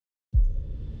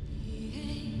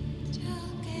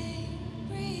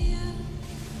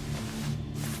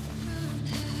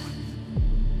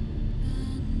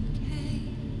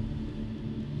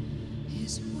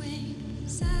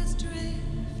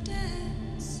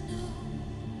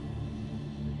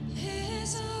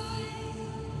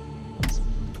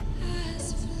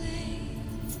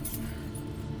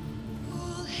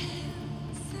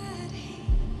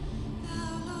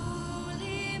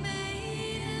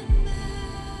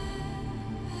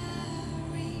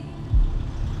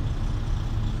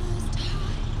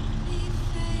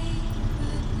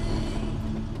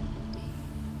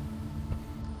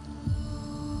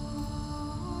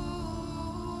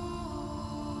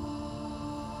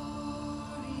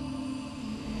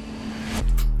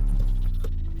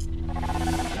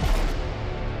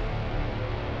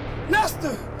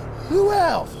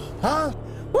Huh?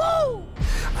 Woo!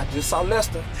 I just saw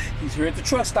Lester. He's here at the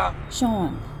truck stop.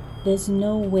 Sean, there's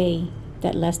no way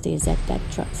that Lester is at that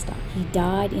truck stop. He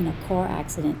died in a car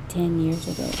accident 10 years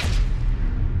ago.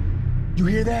 You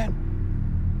hear that?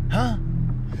 Huh?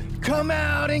 Come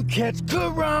out and catch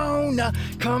Corona.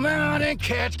 Come out and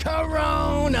catch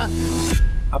Corona.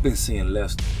 I've been seeing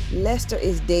Lester. Lester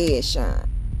is dead, Sean.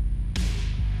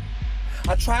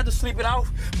 I tried to sleep it off,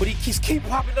 but he keep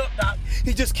popping up, Doc.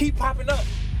 He just keep popping up.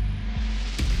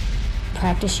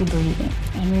 Practice your breathing.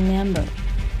 And remember,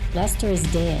 Lester is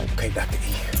dead. Okay, Dr.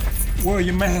 E. Wear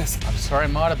your mask. I'm sorry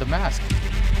I'm out of the mask.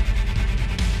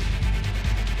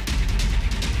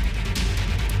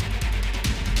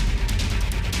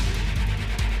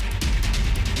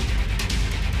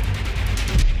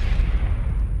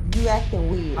 You acting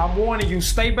weird. I'm warning you,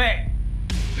 stay back.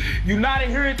 You're not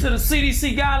adhering to the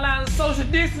CDC guidelines of social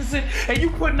distancing, and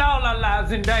you putting all our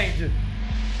lives in danger.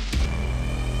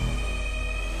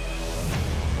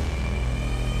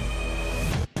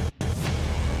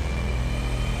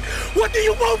 What do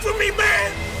you want from me,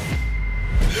 man?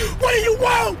 What do you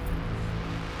want?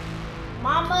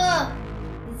 Mama,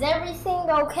 is everything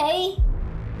okay?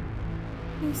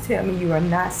 Please tell me you are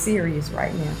not serious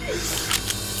right now.